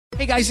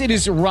Hey guys, it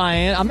is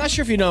Ryan. I'm not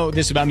sure if you know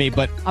this about me,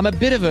 but I'm a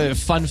bit of a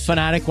fun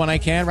fanatic when I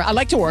can. I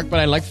like to work,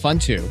 but I like fun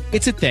too.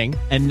 It's a thing.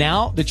 And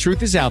now the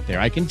truth is out there.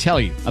 I can tell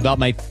you about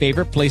my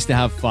favorite place to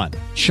have fun.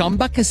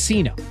 Chumba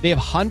Casino. They have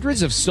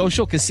hundreds of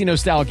social casino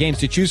style games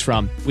to choose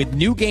from with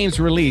new games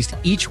released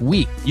each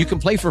week. You can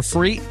play for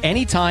free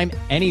anytime,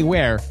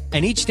 anywhere.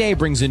 And each day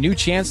brings a new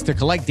chance to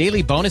collect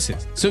daily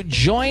bonuses. So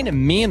join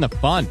me in the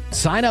fun.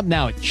 Sign up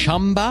now at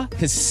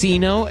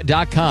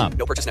ChumbaCasino.com.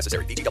 No purchase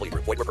necessary. VGW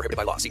Group. Void where prohibited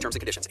by law. See terms and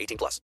conditions.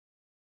 18+.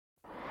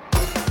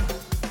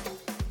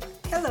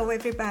 Hello,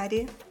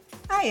 everybody.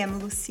 I am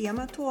Lucia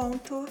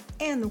Matuonto,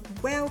 and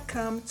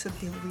welcome to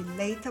the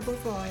Relatable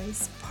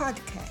Voice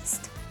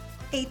podcast,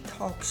 a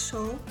talk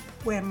show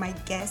where my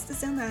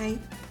guests and I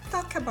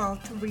talk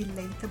about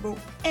relatable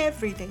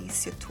everyday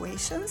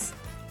situations,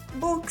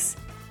 books,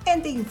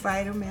 and the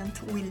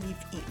environment we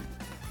live in.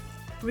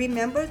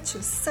 Remember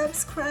to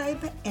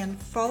subscribe and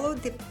follow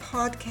the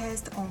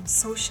podcast on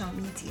social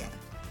media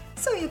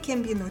so you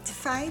can be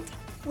notified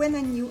when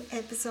a new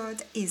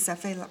episode is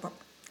available.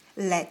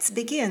 Let's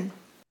begin.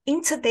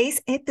 In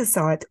today's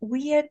episode,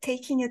 we are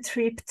taking a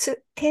trip to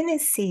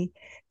Tennessee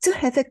to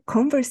have a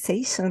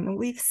conversation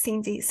with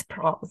Cindy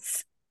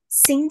Sproles.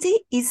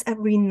 Cindy is a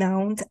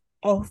renowned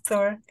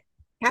author,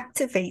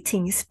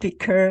 captivating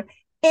speaker,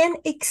 and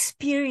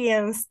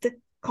experienced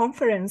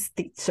conference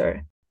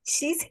teacher.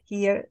 She's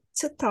here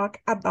to talk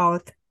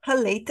about her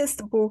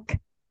latest book,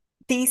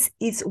 This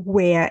Is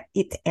Where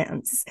It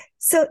Ends.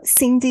 So,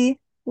 Cindy,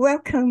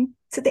 welcome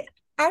to the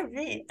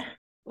RV.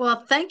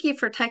 Well, thank you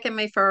for taking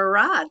me for a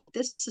ride.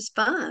 This is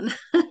fun.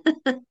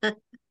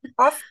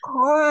 Of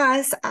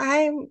course,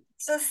 I'm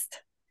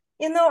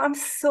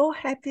so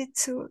happy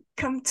to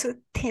come to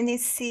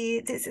Tennessee.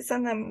 This is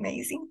an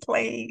amazing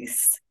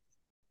place.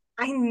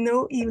 I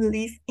know you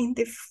live in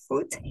the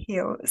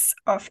foothills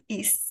of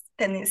East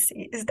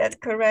Tennessee. Is that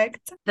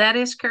correct? That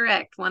is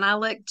correct. When I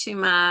look to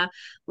my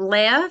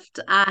left,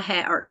 to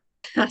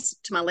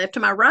my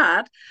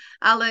right,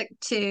 I look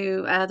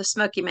to the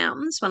Smoky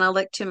Mountains. When I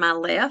look to my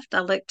left,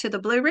 I look to the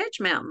Blue Ridge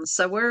Mountains.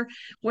 So we're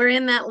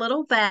in that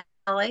little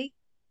valley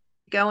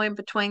going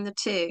between the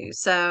two.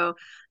 So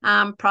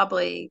I'm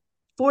probably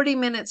 40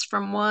 minutes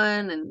from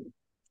one and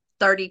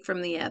 30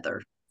 from the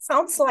other.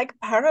 Sounds like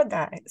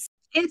paradise.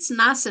 It's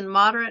nice and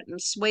moderate and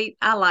sweet.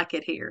 I like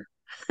it here.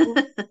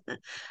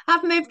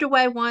 I've moved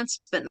away once,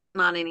 but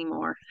not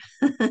anymore.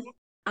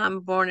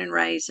 I'm born and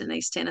raised in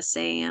East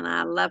Tennessee, and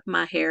I love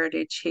my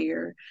heritage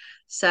here.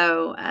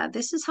 So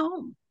this is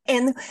home.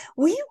 And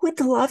we would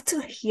love to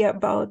hear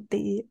about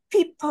the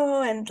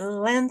people and the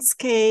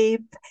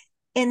landscape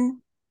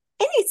and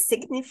any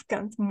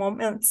significant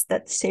moments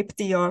that shaped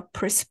your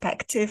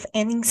perspective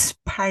and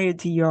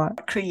inspired your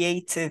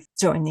creative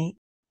journey.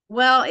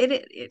 Well,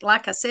 it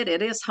like I said,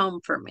 it is home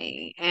for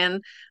me.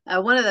 And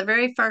one of the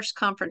very first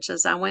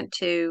conferences I went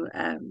to,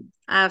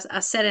 I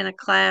sat in a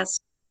class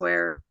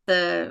where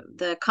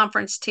the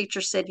conference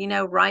teacher said,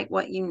 write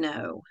what you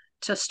know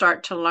to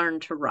start to learn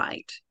to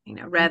write,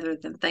 rather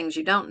than things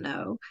you don't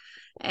know.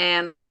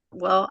 And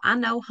well, I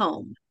know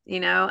home,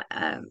 and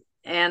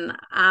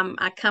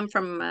I come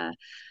from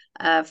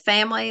a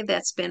family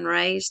that's been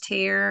raised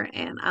here,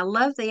 and I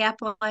love the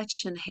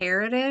Appalachian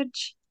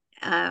heritage.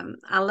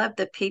 I love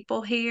the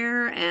people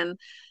here and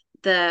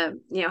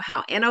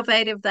how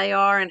innovative they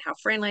are and how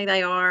friendly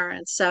they are.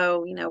 And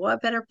so,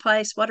 what better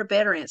place, what a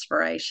better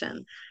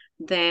inspiration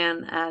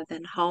than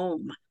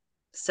home.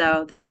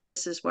 So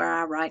this is where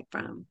I write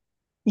from.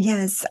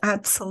 Yes,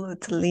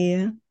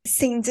 absolutely.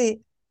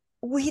 Cindy,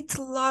 we'd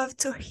love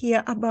to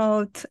hear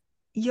about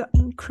your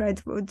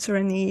incredible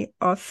journey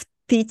of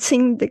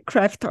teaching the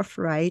craft of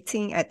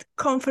writing at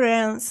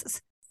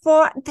conferences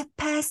for the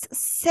past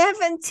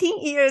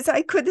 17 years.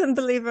 I couldn't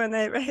believe when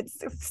I read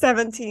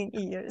 17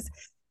 years.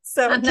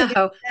 So I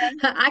know.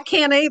 I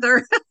can't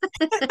either.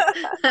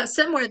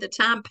 Somewhere the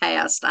time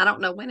passed. I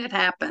don't know when it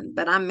happened,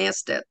 but I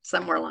missed it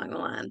somewhere along the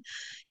line.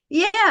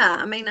 Yeah,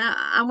 I mean,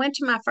 I went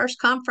to my first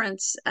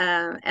conference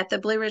at the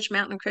Blue Ridge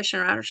Mountain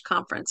Christian Writers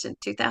Conference in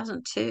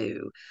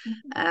 2002,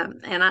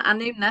 and I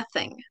knew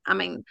nothing. I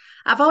mean,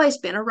 I've always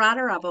been a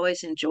writer. I've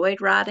always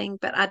enjoyed writing,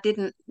 but I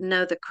didn't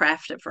know the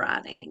craft of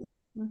writing.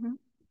 Mm-hmm.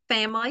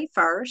 Family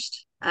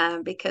first,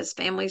 because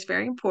family is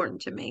very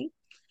important to me.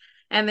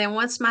 And then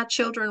once my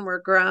children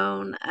were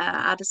grown,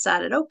 I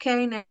decided,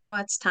 okay, now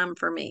it's time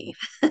for me.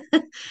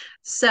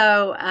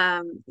 So,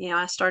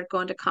 I started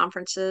going to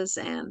conferences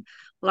and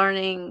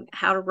learning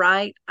how to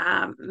write.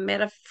 I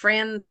met a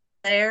friend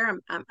there.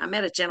 I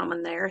met a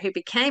gentleman there who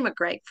became a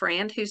great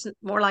friend, who's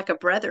more like a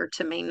brother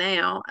to me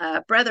now,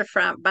 a brother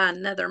by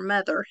another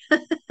mother.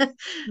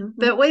 Mm-hmm.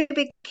 But we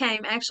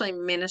became actually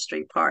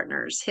ministry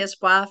partners. His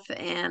wife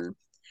and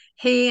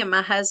he and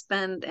my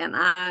husband and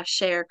I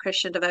share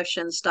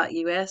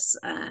christiandevotions.us.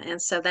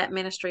 And so that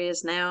ministry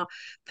is now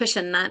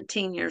pushing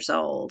 19 years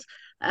old.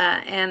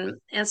 And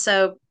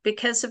so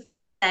because of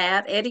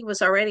that. Eddie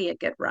was already a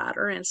good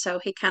writer, and so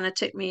he kind of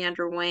took me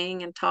under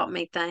wing and taught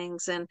me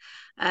things.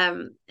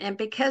 And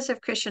because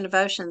of Christian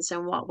Devotions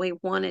and what we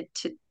wanted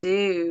to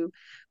do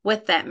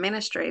with that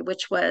ministry,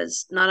 which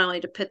was not only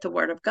to put the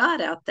Word of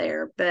God out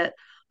there, but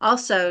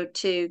also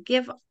to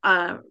give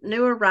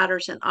newer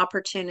writers an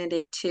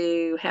opportunity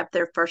to have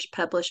their first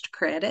published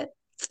credit.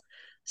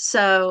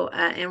 So,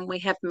 and we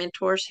have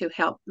mentors who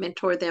help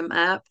mentor them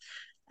up.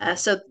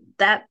 So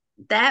that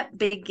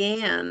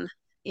began,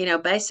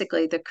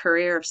 basically the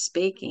career of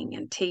speaking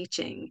and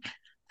teaching.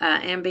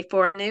 And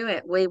before I knew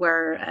it, we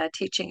were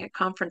teaching at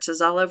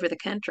conferences all over the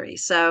country.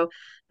 So,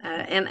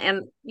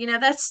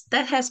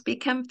 that has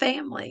become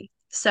family.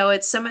 So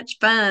it's so much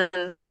fun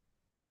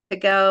to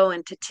go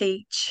and to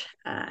teach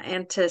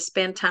and to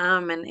spend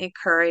time and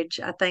encourage.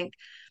 I think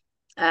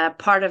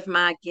part of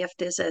my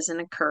gift is as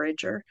an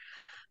encourager.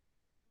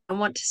 I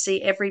want to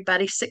see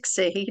everybody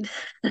succeed.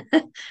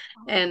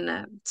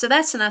 And so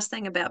that's the nice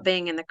thing about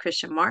being in the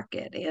Christian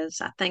market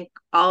is I think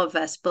all of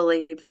us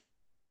believe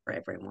for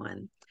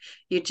everyone.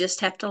 You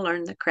just have to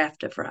learn the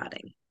craft of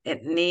writing.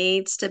 It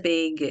needs to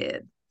be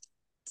good.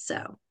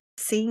 So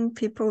seeing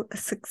people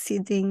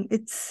succeeding,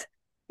 it's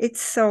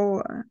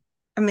so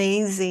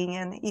amazing.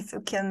 And if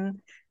you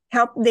can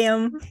help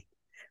them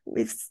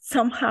with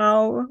some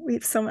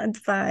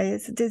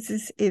advice, this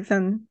is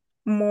even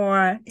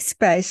more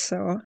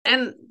special.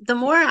 and the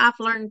more I've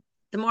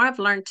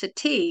learned to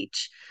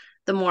teach,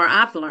 the more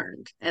I've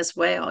learned as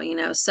well,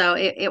 so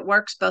it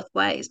works both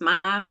ways.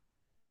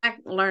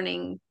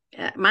 Learning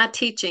my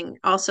teaching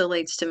also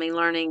leads to me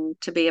learning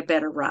to be a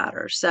better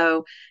writer.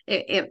 So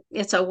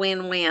it's a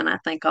win-win, I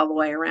think, all the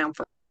way around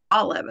for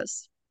all of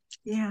us.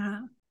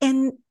 Yeah.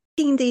 And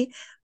Cindy,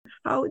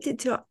 how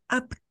did your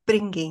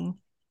upbringing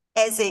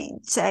as a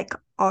jack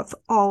of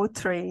all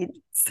trades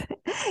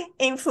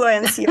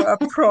influence your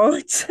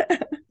approach?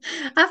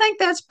 I think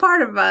that's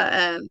part of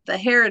the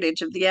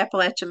heritage of the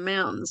Appalachian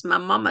Mountains. My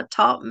mama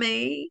taught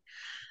me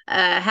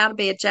how to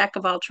be a jack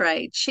of all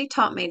trades. She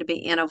taught me to be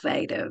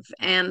innovative,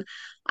 and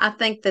I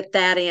think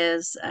that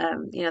is,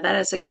 that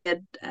is a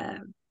good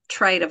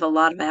trait of a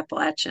lot of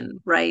Appalachian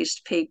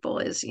raised people.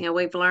 Is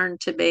we've learned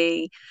to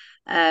be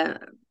uh,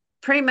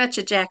 pretty much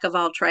a jack of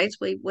all trades.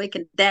 We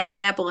can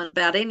dabble in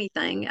about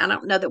anything. I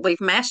don't know that we've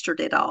mastered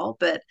it all,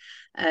 but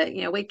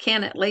we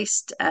can at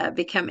least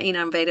become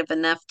innovative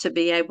enough to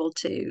be able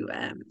to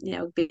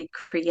be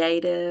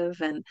creative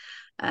and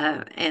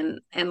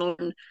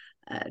learn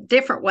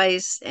different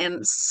ways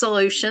and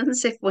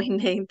solutions if we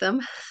need them,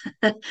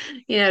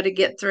 to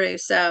get through.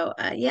 So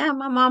yeah,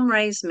 my mom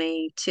raised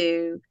me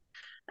to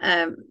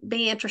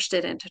be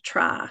interested and to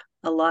try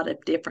a lot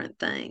of different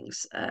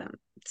things.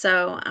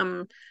 So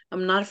I'm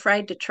not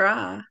afraid to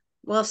try.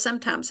 Well,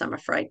 sometimes I'm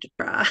afraid to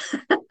try,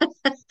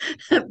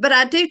 but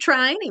I do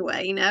try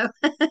anyway.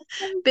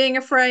 Being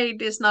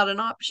afraid is not an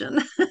option.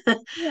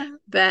 Yeah.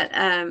 But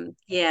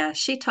yeah,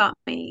 she taught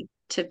me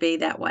to be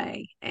that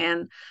way,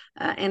 and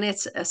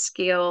it's a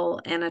skill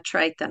and a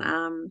trait that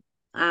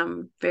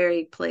I'm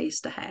very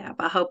pleased to have.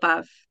 I hope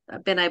I've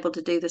been able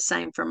to do the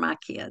same for my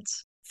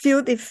kids.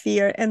 Feel the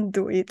fear and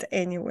do it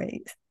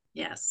anyways.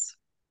 Yes.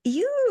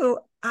 You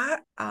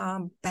are a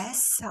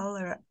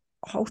bestseller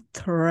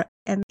author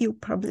and you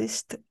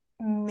published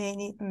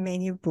many,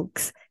 many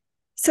books.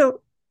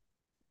 So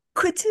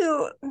could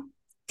you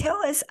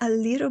tell us a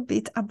little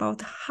bit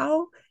about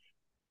how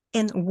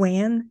and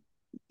when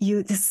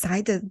you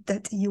decided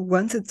that you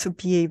wanted to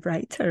be a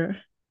writer?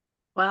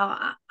 Well,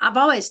 I've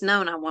always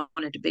known I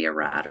wanted to be a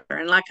writer.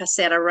 And like I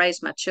said, I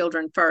raised my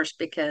children first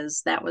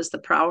because that was the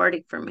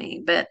priority for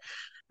me. But,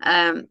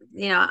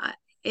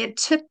 it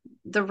took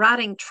the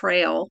writing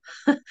trail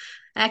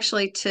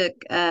actually took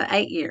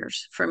 8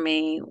 years for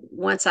me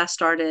once I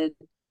started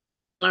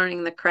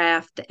learning the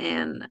craft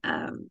and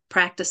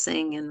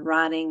practicing and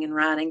writing and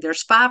writing.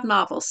 There's 5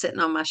 novels sitting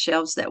on my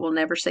shelves that will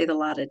never see the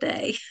light of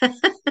day.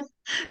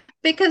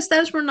 Because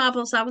those were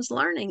novels I was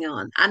learning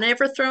on. I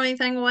never throw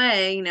anything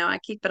away. I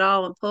keep it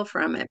all and pull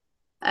from it.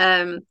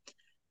 Um,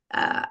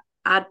 uh,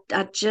 I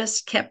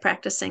just kept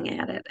practicing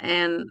at it,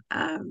 and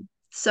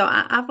so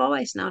I've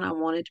always known I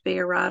wanted to be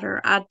a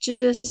writer.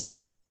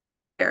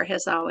 There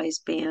has always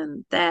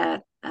been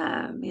that.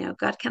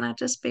 God, can I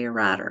just be a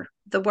writer?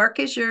 The work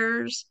is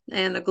yours,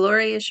 and the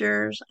glory is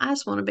yours. I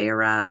just want to be a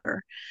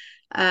writer,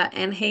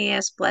 and He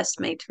has blessed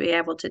me to be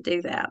able to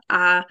do that.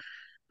 I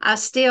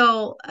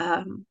still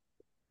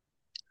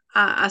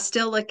I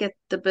still look at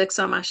the books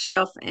on my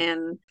shelf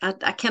and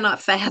I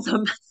cannot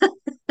fathom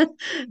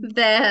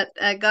that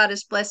God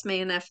has blessed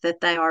me enough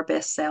that they are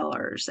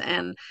bestsellers.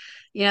 And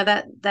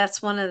that's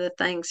one of the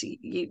things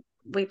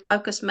we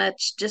focus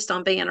much just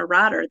on being a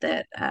writer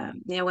that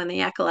when the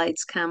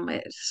accolades come,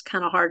 it's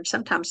kind of hard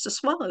sometimes to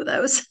swallow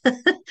those.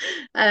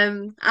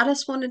 I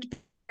just wanted to be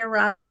a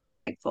writer,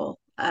 grateful,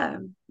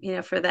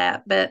 for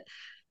that, but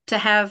to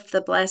have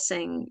the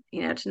blessing,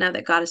 to know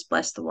that God has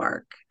blessed the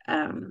work.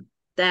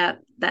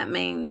 That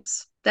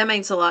means that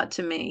means a lot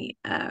to me.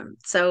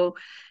 So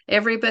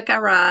every book I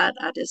write,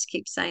 I just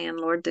keep saying,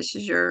 Lord, this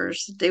is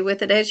yours. Do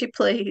with it as you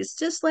please.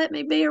 Just let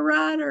me be a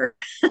writer.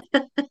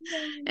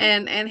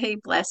 And he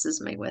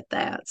blesses me with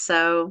that.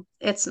 So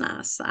it's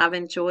nice. I've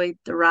enjoyed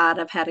the ride.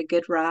 I've had a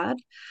good ride.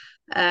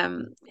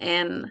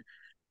 And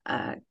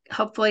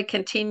hopefully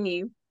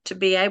continue to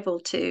be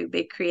able to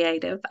be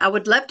creative. I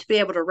would love to be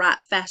able to write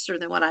faster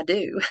than what I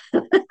do,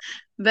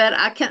 but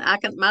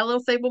my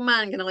little feeble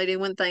mind can only do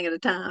one thing at a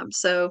time.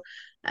 So,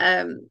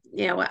 but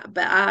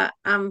I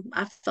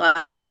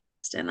thought,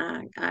 and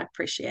I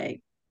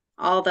appreciate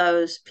all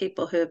those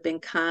people who have been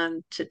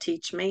kind to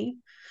teach me,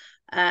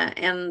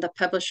 and the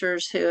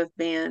publishers who have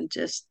been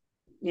just,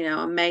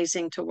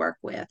 amazing to work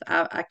with.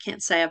 I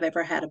can't say I've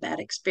ever had a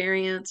bad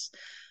experience.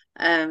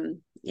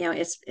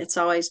 It's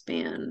always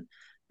been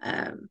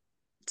um,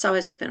 it's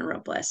always been a real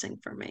blessing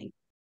for me.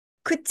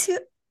 Could you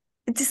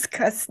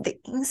discuss the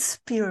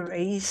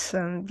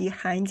inspiration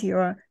behind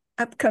your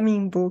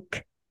upcoming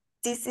book?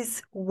 This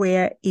is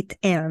where it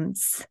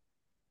ends.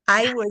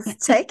 I was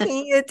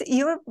checking it.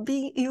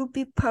 You'll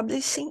be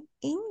publishing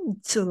in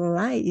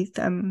July, if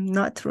I'm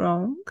not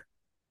wrong.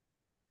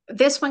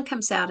 This one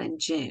comes out in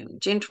June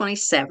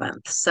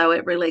 27th. So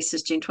it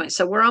releases June 20th.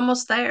 So we're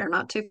almost there,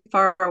 not too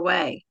far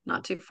away,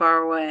 not too far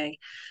away.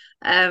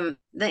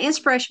 The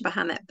inspiration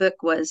behind that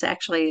book was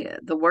actually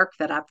the work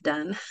that I've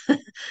done.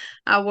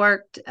 I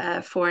worked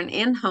for an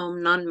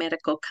in-home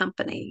non-medical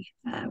company,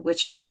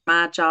 which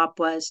my job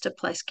was to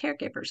place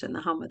caregivers in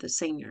the home of the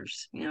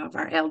seniors, of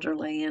our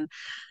elderly. And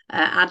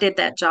I did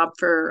that job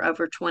for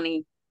over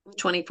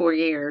 24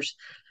 years.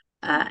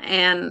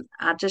 And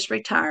I just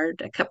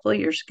retired a couple of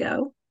years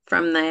ago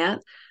from that.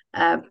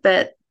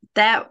 But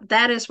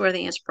that is where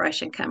the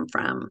inspiration come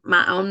from.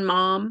 My own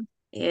mom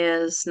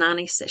is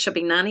 96. She'll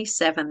be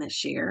 97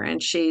 this year,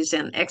 and she's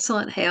in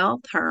excellent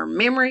health. Her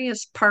memory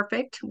is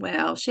perfect.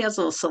 Well, she has a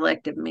little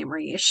selective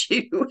memory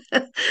issue.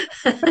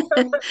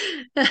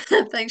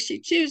 Things she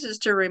chooses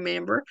to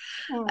remember.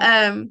 Mm.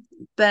 Um,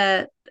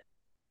 but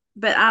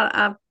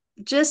I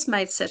just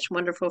made such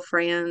wonderful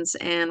friends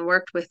and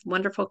worked with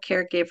wonderful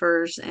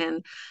caregivers,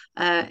 and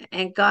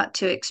got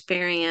to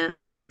experience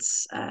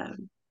uh,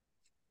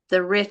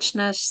 the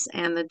richness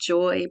and the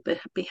joy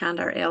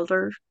behind our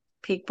elder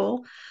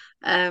people.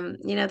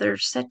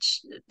 There's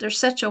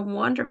such a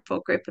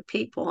wonderful group of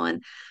people,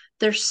 and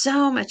there's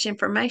so much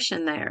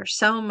information there,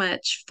 so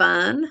much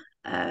fun,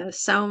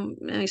 so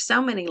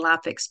many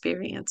life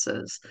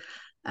experiences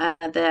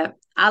that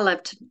I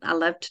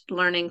loved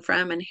learning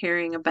from and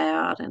hearing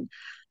about. And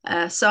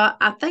so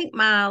I think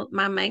my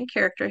main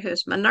character,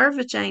 who's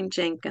Minerva Jane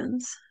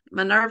Jenkins.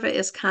 Minerva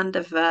is kind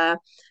of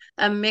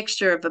a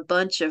mixture of a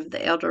bunch of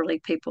the elderly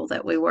people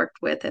that we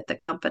worked with at the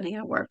company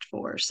I worked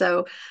for.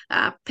 So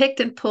I picked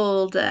and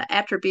pulled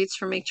attributes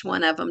from each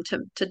one of them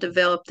to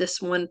develop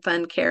this one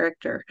fun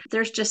character.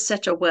 There's just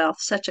such a wealth,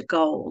 such a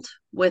gold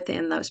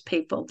within those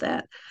people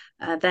that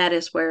that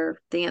is where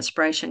the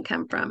inspiration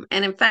come from.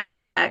 And in fact,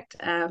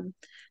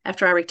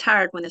 after I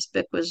retired, when this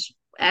book was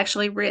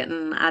actually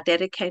written, I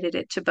dedicated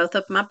it to both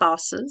of my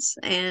bosses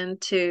and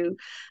to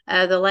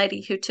the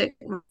lady who took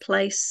my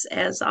place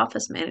as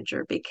office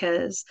manager,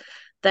 because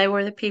they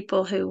were the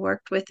people who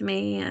worked with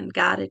me and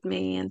guided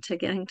me into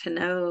getting to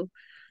know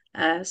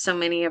so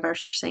many of our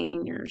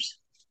seniors.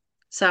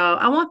 So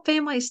I want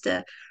families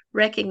to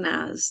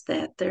recognize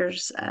that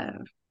there's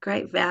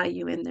great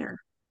value in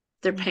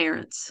their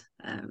parents,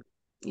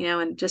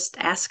 and just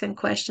asking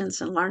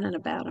questions and learning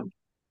about them.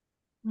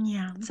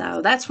 Yeah.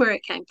 So that's where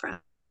it came from.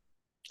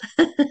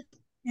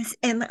 Yes,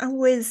 and I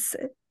was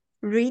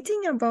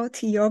reading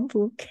about your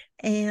book,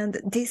 and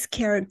this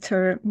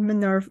character,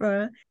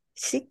 Minerva,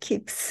 she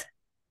keeps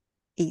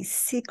a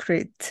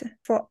secret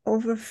for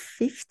over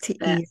 50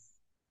 That years.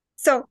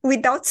 So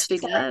without she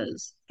spoiling,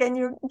 does. can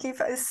you give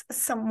us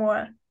some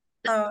more,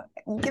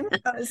 give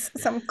us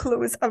some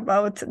clues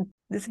about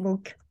this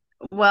book?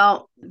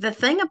 Well, the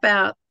thing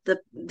about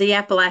the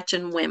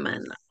Appalachian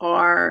women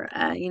are,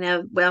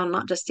 well,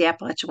 not just the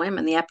Appalachian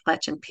women, the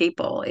Appalachian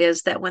people,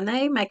 is that when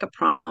they make a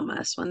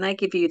promise, when they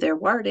give you their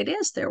word, it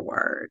is their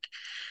word,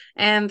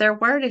 and their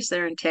word is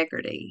their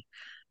integrity.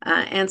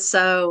 And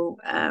so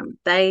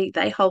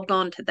they hold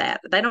on to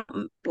that. They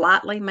don't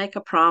lightly make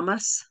a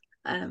promise.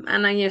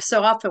 And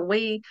so often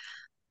we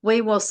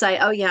will say,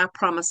 "Oh yeah, I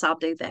promise I'll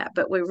do that,"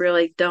 but we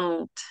really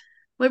don't.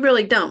 We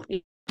really don't.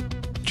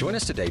 Join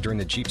us today during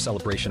the Jeep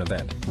Celebration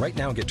event. Right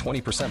now, get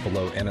 20%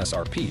 below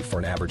MSRP for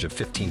an average of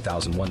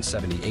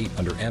 $15,178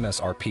 under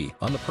MSRP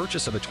on the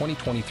purchase of a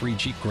 2023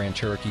 Jeep Grand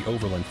Cherokee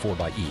Overland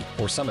 4xE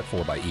or Summit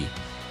 4xE.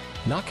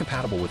 Not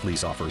compatible with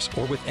lease offers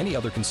or with any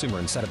other consumer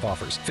incentive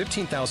offers.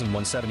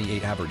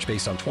 $15,178 average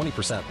based on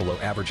 20% below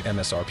average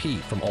MSRP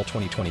from all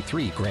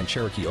 2023 Grand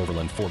Cherokee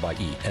Overland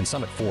 4xE and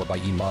Summit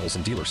 4xE models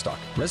in dealer stock.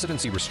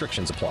 Residency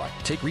restrictions apply.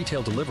 Take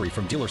retail delivery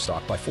from dealer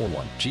stock by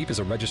 4/1. Jeep is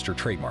a registered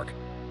trademark.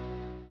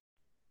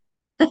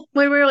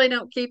 We really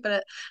don't keep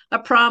a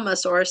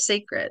promise or a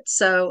secret.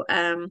 So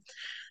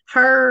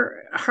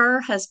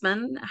her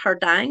husband, her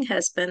dying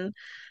husband,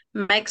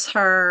 makes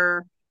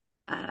her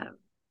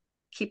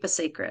keep a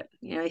secret.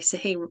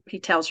 He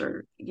tells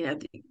her,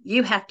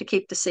 you have to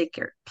keep the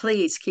secret.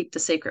 Please keep the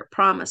secret.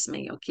 Promise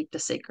me you'll keep the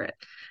secret.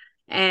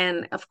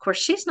 And of course,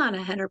 she's not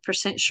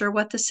 100% sure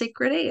what the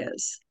secret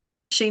is.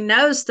 She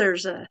knows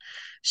there's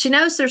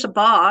a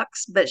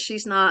box, but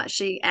she's not.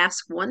 She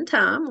asked one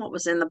time what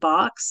was in the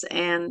box,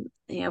 and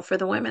for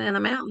the women in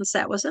the mountains,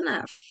 that was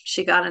enough.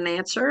 She got an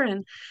answer,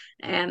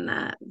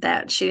 and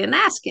that she didn't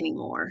ask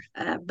anymore.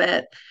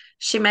 But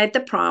she made the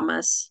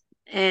promise,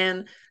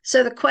 and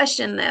so the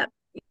question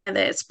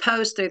that's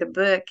posed through the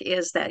book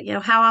is that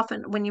how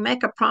often, when you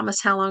make a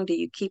promise, how long do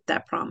you keep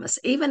that promise,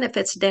 even if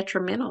it's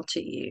detrimental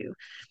to you?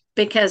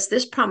 Because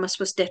this promise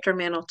was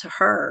detrimental to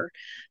her,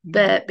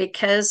 but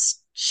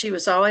because she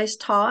was always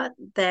taught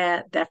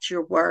that that's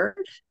your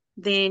word,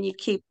 then you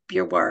keep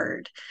your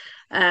word.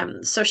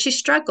 So she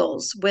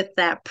struggles with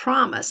that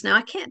promise. Now,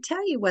 I can't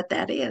tell you what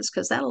that is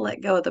because that'll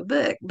let go of the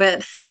book,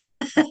 but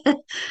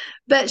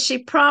but she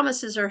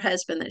promises her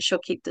husband that she'll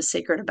keep the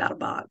secret about a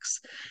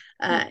box.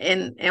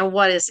 And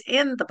what is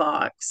in the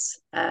box,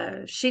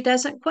 she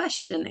doesn't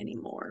question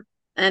anymore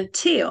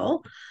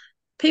until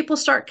people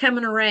start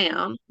coming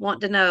around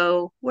wanting to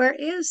know, where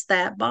is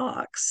that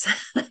box?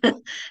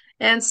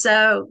 And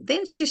so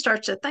then she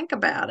starts to think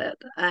about it,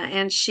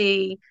 and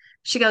she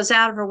goes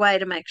out of her way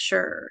to make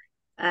sure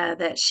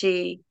that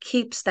she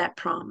keeps that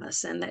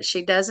promise and that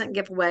she doesn't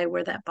give away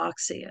where that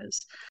box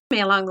is.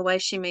 Along the way,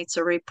 she meets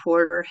a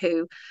reporter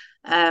who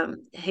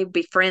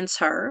befriends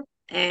her,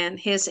 and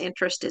his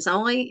interest is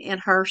only in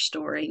her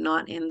story,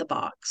 not in the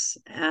box.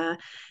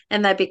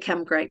 And they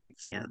become great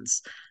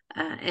friends.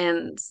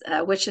 And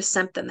which is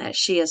something that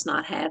she has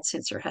not had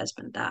since her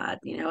husband died.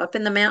 Up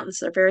in the mountains,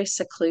 they're very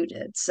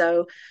secluded.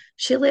 So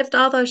she lived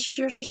all those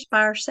years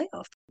by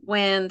herself.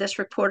 When this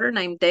reporter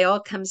named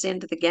Dale comes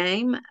into the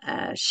game,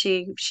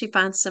 she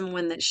finds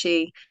someone that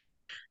she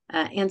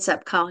ends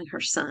up calling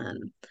her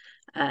son.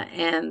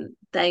 And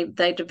they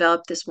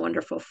develop this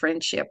wonderful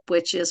friendship,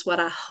 which is what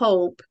I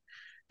hope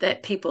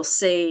that people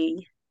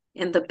see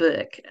in the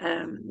book.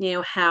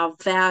 How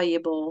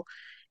valuable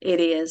it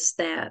is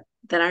that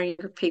our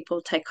younger people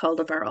take hold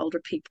of our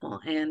older people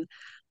and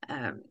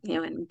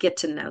and get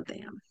to know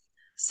them.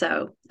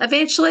 So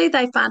eventually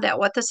they find out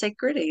what the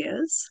secret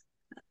is.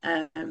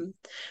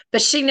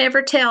 But she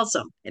never tells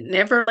them. It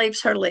never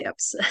leaves her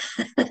lips.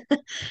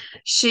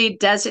 She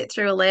does it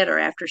through a letter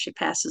after she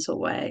passes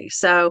away.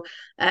 So,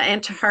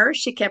 and to her,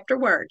 she kept her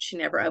word. She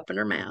never opened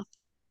her mouth.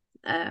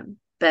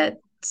 But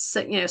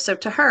so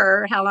to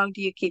her, how long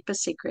do you keep a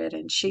secret?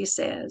 And she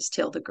says,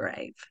 till the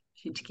grave.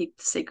 To keep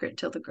the secret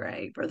till the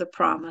grave, or the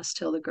promise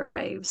till the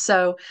grave.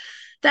 So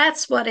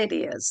that's what it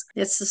is.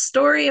 It's the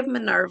story of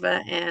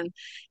Minerva and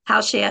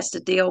how she has to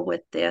deal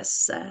with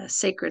this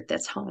secret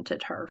that's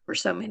haunted her for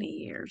so many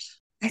years.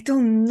 I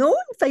don't know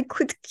if I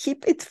could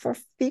keep it for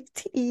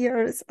 50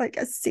 years, like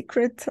a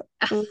secret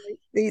like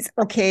this.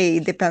 Okay,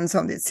 depends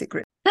on the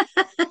secret.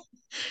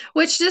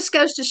 Which just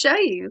goes to show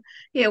you,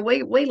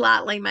 we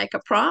lightly make a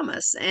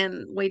promise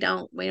and we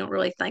don't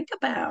really think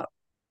about,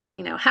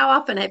 how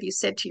often have you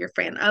said to your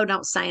friend, oh,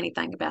 don't say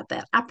anything about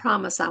that. I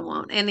promise I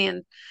won't. And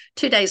then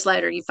 2 days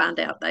later, you find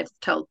out they've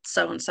told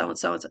so-and-so and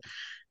so-and-so.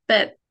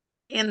 But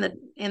in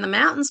the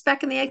mountains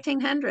back in the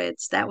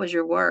 1800s, that was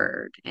your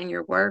word, and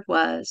your word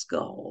was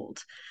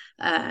gold.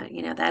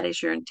 That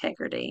is your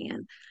integrity,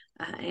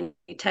 and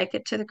you take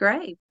it to the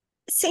grave.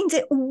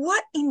 Cindy,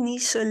 what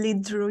initially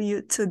drew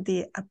you to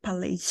the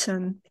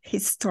Appalachian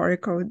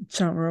historical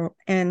genre,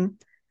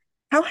 and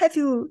how have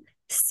you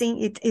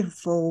seen it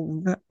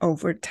evolve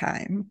over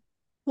time?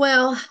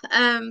 Well,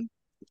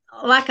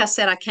 like I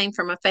said, I came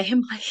from a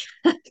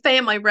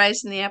family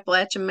raised in the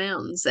Appalachian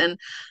Mountains, and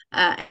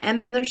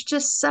there's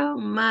just so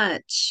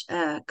much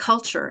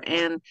culture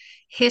and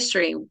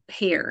history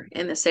here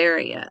in this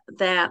area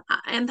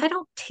and they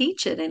don't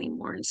teach it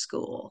anymore in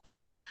school.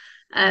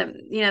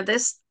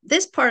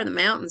 This part of the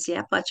mountains, the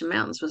Appalachian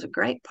Mountains, was a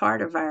great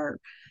part of our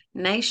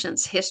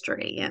nation's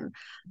history, and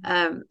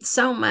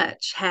so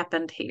much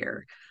happened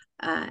here.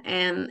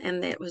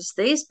 And it was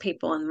these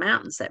people in the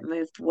mountains that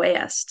moved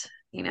west,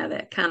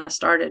 that kind of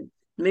started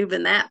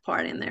moving that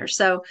part in there.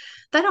 So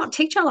they don't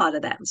teach a lot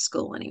of that in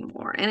school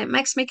anymore, and it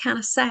makes me kind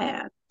of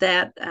sad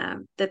that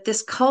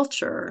this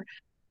culture,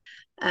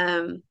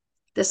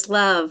 this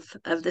love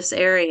of this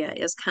area,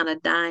 is kind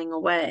of dying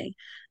away.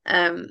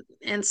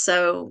 And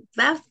so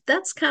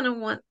that's kind of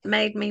what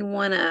made me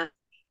want to,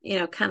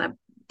 kind of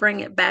bring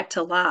it back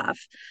to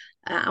life.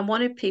 I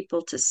wanted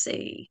people to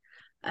see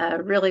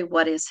really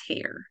what is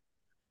here.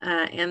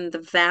 And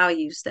the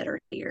values that are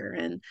here,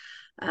 and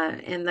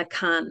the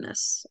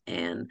kindness.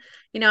 And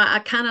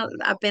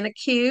I've been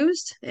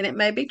accused, and it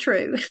may be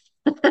true,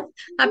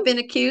 I've been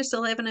accused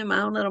of living in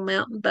my own little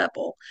mountain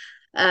bubble,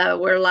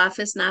 where life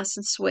is nice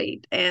and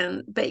sweet.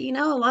 But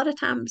a lot of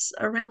times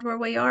around where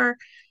we are,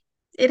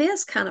 it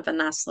is kind of a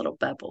nice little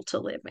bubble to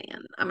live in.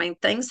 I mean,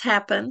 things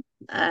happen,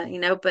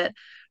 but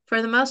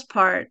for the most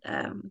part,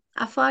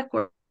 I feel like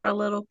we're a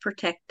little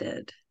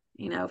protected,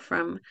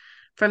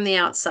 from the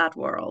outside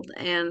world.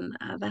 And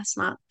that's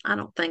not, I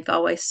don't think,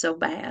 always so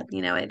bad.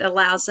 It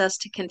allows us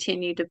to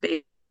continue to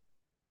be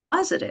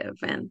positive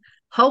and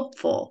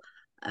hopeful.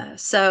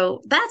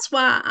 So that's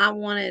why I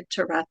wanted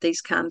to write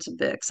these kinds of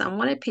books. I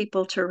wanted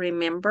people to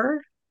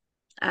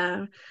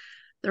uh,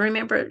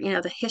 remember,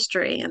 the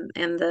history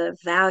and the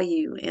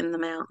value in the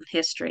mountain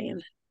history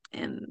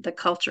and the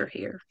culture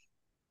here.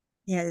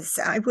 Yes,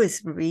 I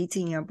was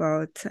reading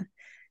about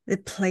the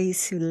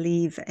place you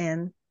live,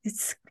 and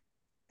it's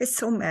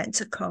so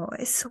magical.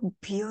 It's so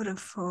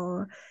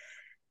beautiful.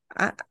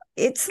 Uh,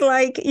 it's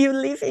like you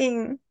live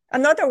in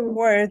another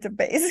world,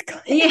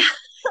 basically. Yeah.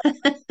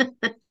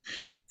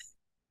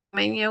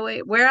 I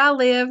mean, where I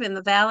live in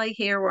the valley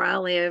here, where I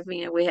live,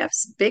 we have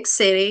big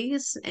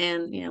cities,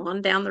 and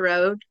on down the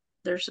road,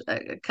 there's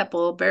a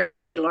couple of very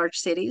large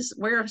cities.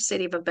 We're a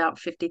city of about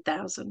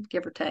 50,000,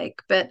 give or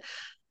take. But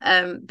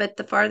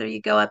the farther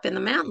you go up in the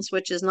mountains,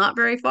 which is not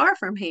very far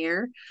from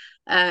here,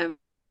 um,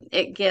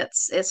 it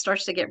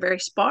starts to get very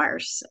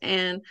sparse,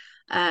 and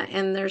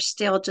there's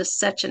still just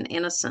such an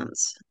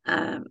innocence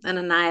and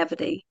a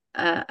naivety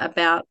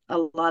about a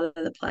lot of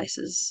the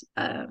places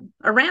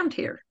around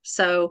here.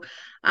 So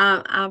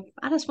I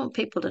just want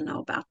people to know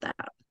about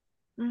that.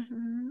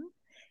 Mm-hmm.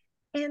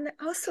 And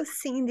also,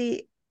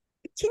 Cindy,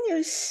 can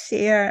you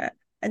share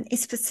a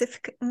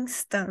specific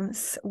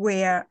instance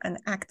where an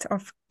act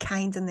of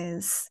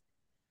kindness,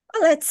 or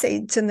let's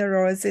say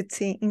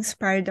generosity,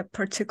 inspired a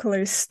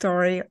particular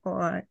story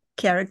or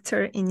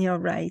character in your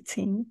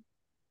writing?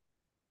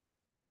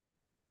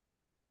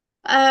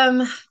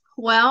 Um,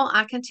 well,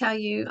 I'll tell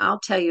you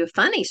a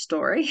funny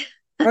story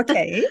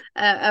Okay.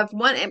 of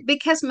one,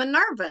 because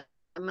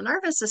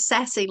Minerva's a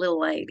sassy little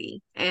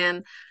lady.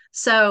 And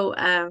so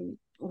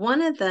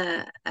one of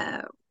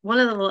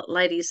the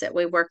ladies that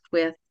we worked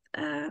with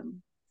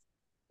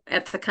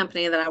at the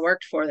company that I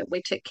worked for, that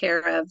we took care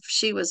of,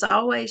 she was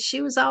always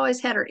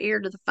had her ear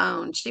to the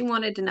phone. She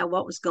wanted to know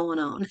what was going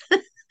on.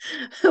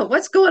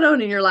 What's going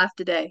on in your life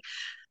today?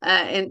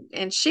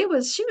 And she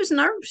was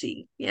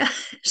nosy. Yeah,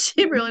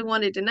 she really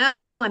wanted to know.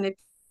 And if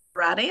the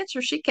right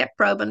answer, she kept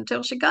probing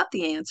until she got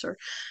the answer.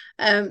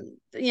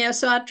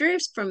 So I drew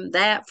from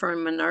that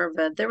from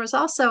Minerva. There was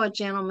also a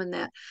gentleman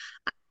that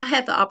I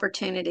had the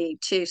opportunity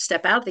to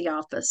step out of the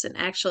office and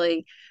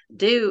actually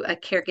do a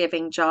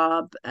caregiving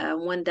job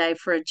one day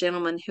for a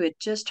gentleman who had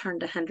just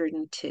turned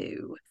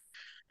 102.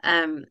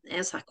 And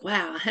it's like,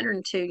 wow,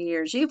 102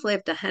 years. You've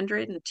lived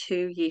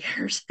 102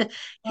 years.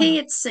 He Wow.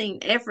 had seen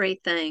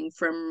everything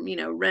from,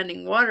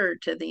 running water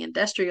to the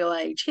industrial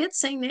age. He had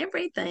seen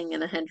everything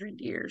in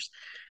 100 years.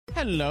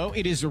 Hello,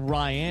 it is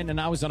Ryan, and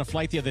I was on a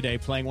flight the other day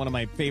playing one of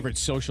my favorite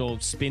social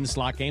spin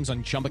slot games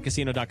on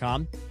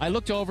ChumbaCasino.com. I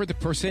looked over at the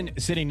person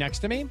sitting next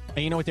to me, and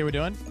you know what they were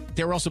doing?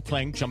 They were also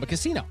playing Chumba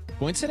Casino.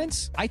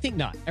 Coincidence? I think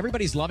not.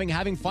 Everybody's loving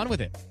having fun with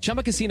it.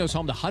 Chumba Casino is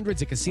home to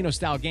hundreds of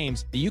casino-style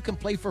games that you can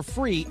play for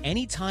free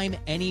anytime,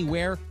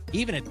 anywhere,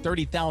 even at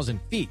 30,000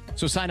 feet.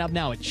 So sign up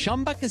now at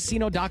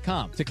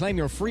ChumbaCasino.com to claim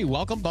your free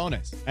welcome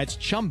bonus. That's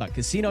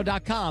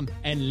ChumbaCasino.com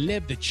and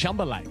live the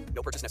Chumba life.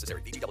 No purchase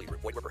necessary. VGW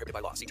Group. Void were prohibited by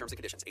law. See terms and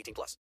conditions. 18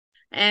 plus.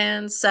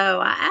 And so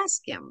I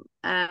asked him,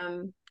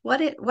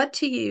 what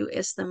to you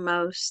is the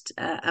most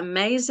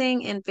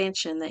amazing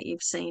invention that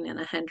you've seen in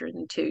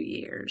 102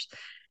 years?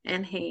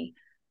 And he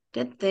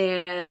did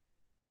that.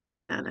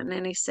 And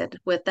then he said,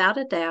 without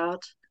a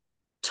doubt,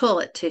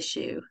 toilet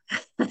tissue.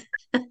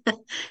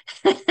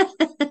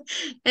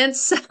 And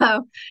so,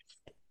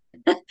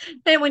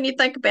 and when you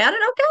think about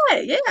it,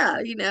 okay,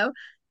 yeah,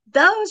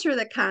 those are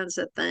the kinds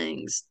of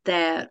things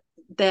that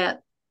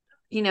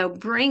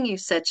bring you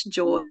such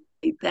joy,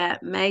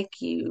 that make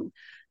you,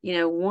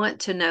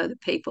 want to know the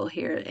people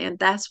here. And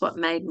that's what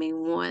made me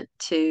want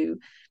to,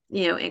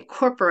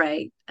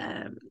 incorporate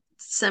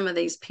some of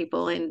these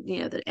people and,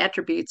 the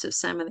attributes of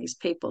some of these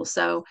people.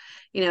 So,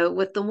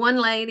 with the one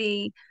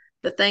lady,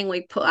 the thing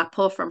I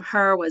pull from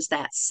her was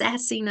that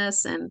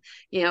sassiness and,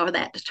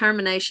 that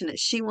determination that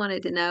she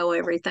wanted to know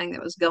everything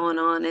that was going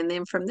on. And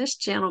then from this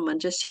gentleman,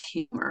 just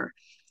humor,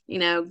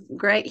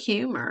 great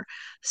humor.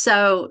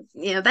 So,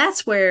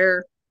 that's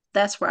where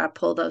I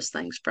pull those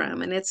things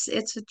from. And it's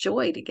a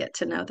joy to get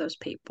to know those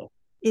people.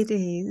 It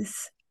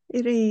is.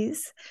 It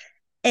is.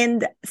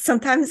 And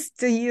sometimes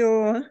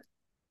do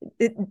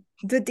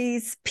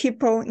these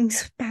people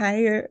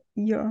inspire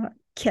your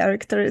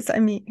characters? I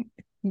mean,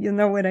 you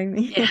know what I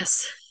mean?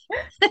 Yes.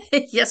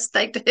 Yes,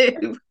 they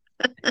do.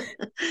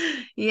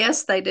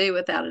 Yes, they do,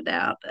 without a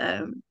doubt.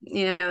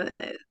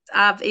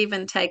 I've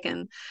even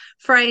taken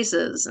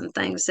phrases and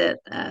things that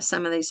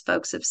some of these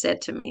folks have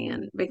said to me,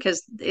 and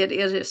because it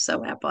is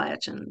so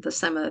Appalachian,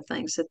 some of the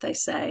things that they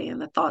say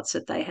and the thoughts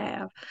that they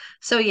have.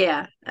 So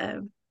yeah,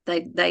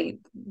 they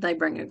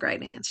bring a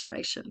great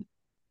inspiration.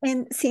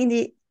 And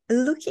Cindy,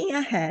 looking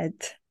ahead,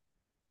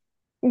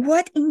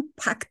 what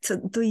impact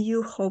do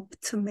you hope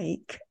to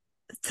make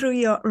through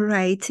your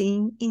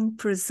writing in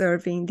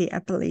preserving the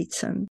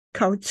Appalachian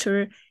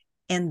culture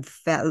and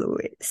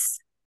values?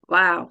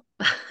 Wow.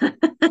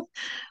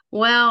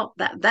 Well,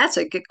 that's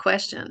a good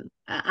question.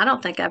 I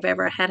don't think I've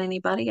ever had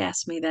anybody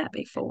ask me that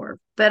before,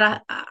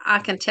 but I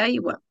can tell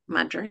you what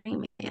my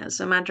dream is.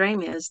 And my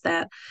dream is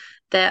that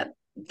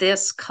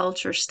this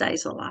culture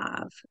stays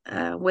alive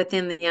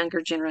within the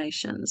younger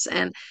generations.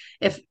 And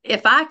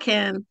if I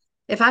can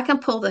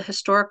pull the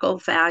historical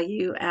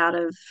value out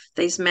of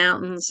these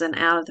mountains and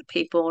out of the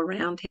people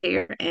around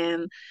here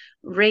and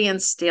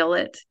reinstill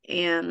it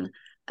in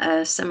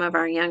some of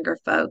our younger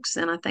folks,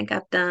 then I think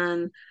I've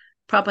done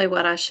probably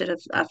what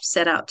I've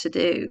set out to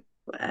do.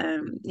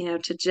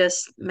 To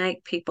just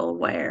make people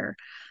aware.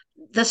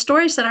 The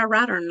stories that I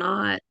write are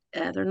not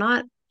they're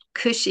not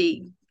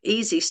cushy,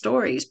 easy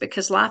stories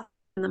because life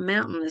in the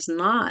mountain is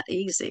not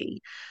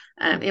easy.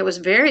 It was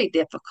very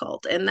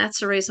difficult, and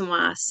that's the reason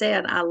why I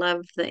said I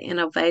love the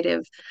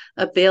innovative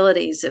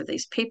abilities of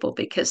these people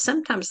because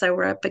sometimes they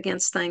were up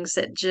against things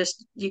that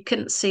just you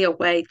couldn't see a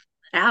way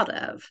out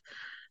of.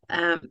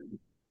 Um,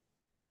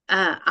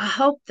 I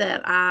hope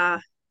that I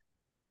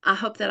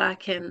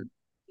can,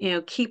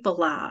 keep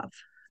alive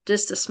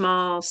just a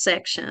small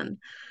section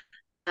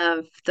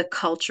of the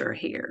culture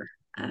here,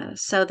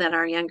 so that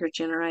our younger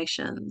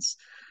generations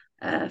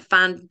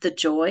find the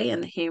joy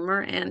and the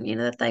humor, and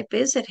that they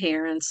visit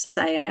here and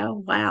say, "Oh,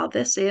 wow,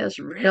 this is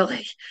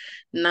really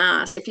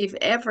nice." If you've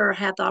ever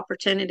had the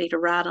opportunity to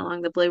ride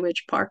along the Blue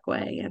Ridge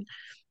Parkway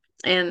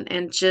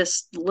and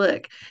just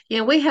look,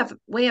 we have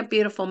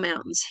beautiful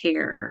mountains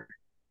here.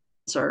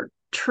 Are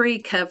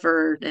tree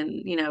covered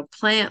and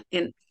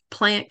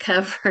plant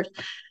covered,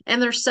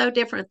 and they're so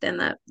different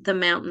than the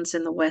mountains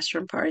in the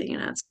western part of the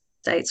United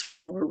States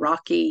were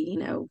rocky,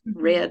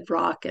 red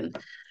rock,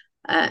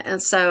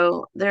 and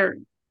so they're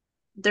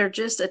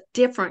just a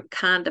different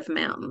kind of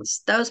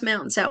mountains. Those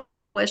mountains out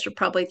west are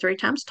probably 3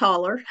 times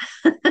taller,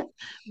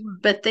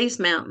 but these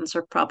mountains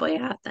are probably,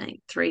 I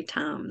think, 3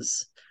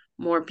 times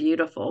more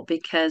beautiful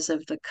because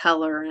of the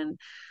color and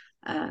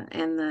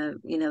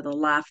the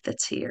life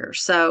that's here.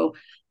 So,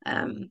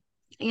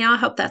 I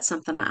hope that's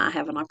something I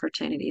have an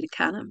opportunity to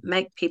kind of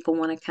make people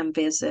want to come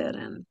visit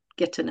and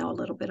get to know a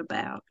little bit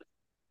about.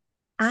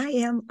 I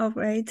am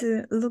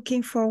already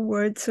looking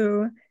forward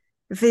to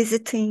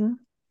visiting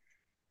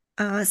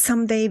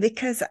someday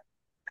because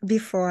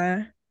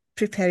before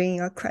preparing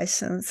your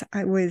questions,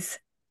 I was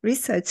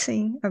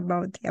researching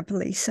about the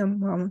Appalachian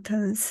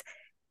Mountains,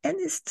 and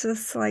it's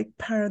just like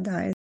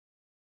paradise.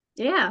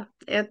 Yeah,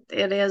 it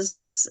is.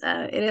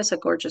 It is a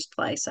gorgeous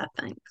place, I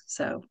think.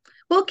 So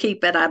we'll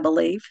keep it, I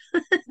believe.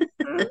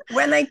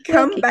 When I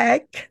come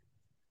back,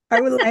 I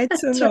would like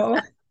to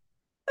know.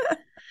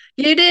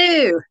 You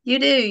do. You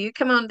do. You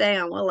come on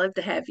down. We'll love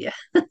to have you.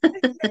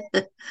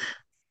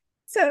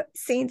 So,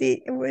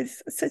 Cindy, it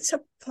was such a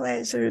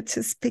pleasure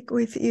to speak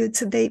with you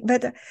today,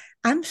 but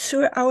I'm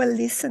sure our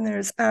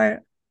listeners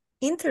are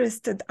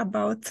interested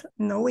about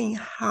knowing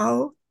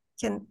how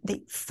can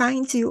they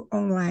find you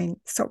online.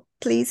 So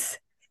please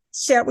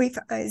share with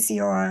us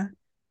your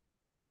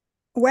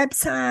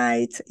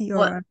website,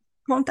 your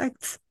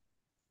contacts.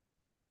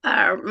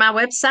 My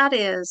website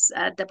is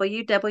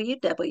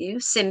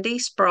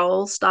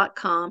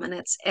www.cindysproles.com, and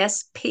it's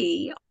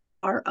SPROLES,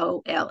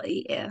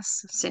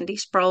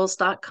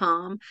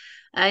 cindysproles.com.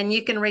 And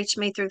you can reach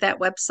me through that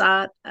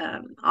website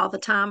all the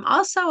time.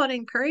 Also, I'd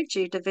encourage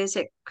you to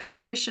visit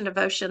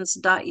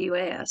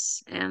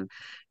christiandevotions.us. And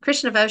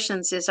Christian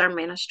Devotions is our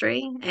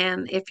ministry.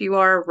 And if you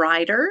are a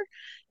writer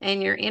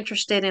and you're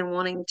interested in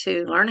wanting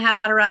to learn how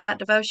to write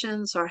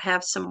devotions or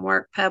have some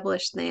work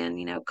published,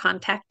 then,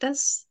 contact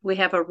us. We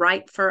have a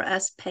Write for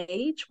Us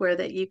page where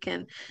that you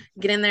can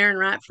get in there and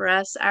write for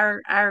us.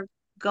 Our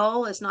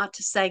goal is not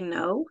to say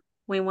no.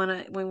 We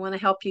want to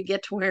help you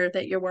get to where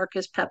that your work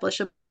is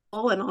publishable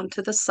and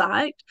onto the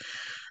site.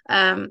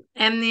 And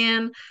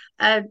then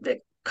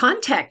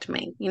contact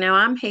me.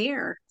 I'm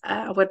here.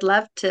 I would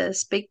love to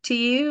speak to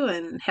you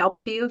and help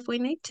you if we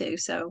need to.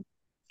 So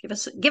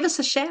give us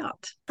a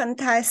shout.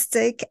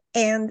 Fantastic.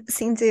 And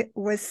Cindy, it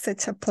was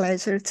such a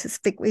pleasure to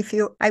speak with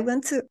you. I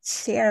want to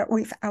share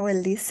with our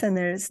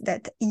listeners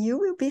that you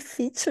will be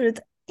featured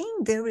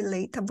in the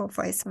Relatable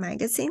Voice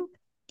magazine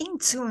in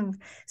June.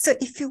 So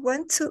if you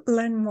want to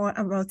learn more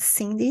about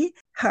Cindy,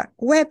 her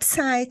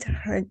website,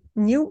 her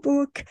new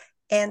book,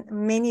 and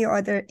many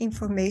other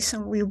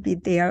information will be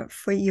there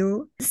for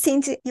you.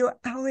 Cindy, you're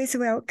always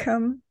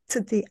welcome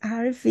to the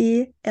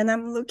RV, and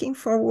I'm looking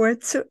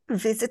forward to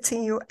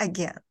visiting you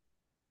again.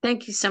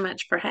 Thank you so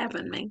much for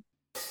having me.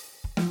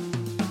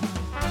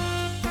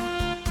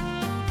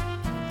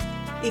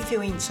 If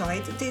you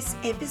enjoyed this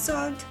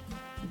episode,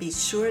 be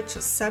sure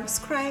to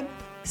subscribe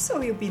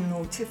so you'll be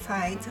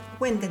notified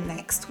when the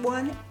next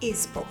one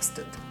is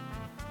posted.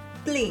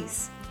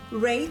 Please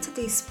rate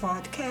this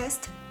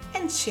podcast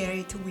and share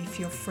it with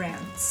your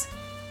friends.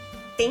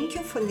 Thank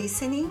you for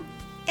listening,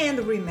 and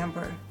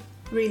remember,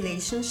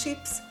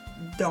 relationships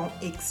don't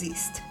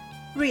exist.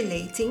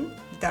 Relating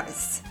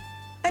does.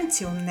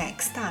 Until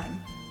next time.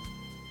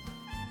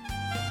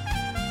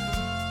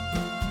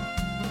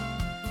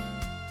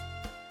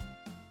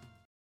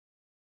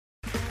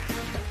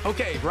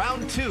 Okay,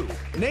 round 2.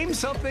 Name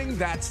something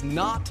that's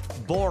not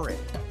boring.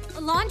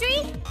 Laundry?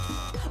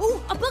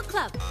 Ooh, a book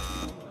club.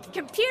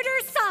 Computer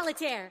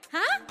solitaire,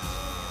 huh?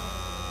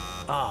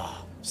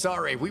 Ah,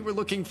 sorry, we were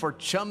looking for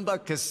Chumba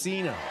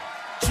Casino.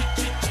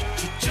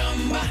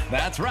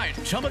 That's right,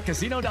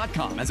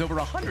 ChumbaCasino.com has over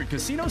 100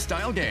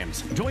 casino-style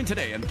games. Join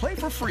today and play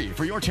for free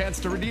for your chance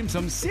to redeem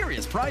some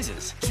serious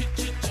prizes.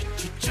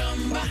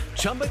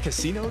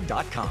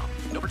 ChumbaCasino.com.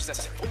 No purchase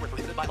necessary. Void where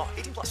prohibited by law.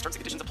 18 plus terms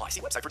and conditions apply.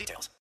 See website for details.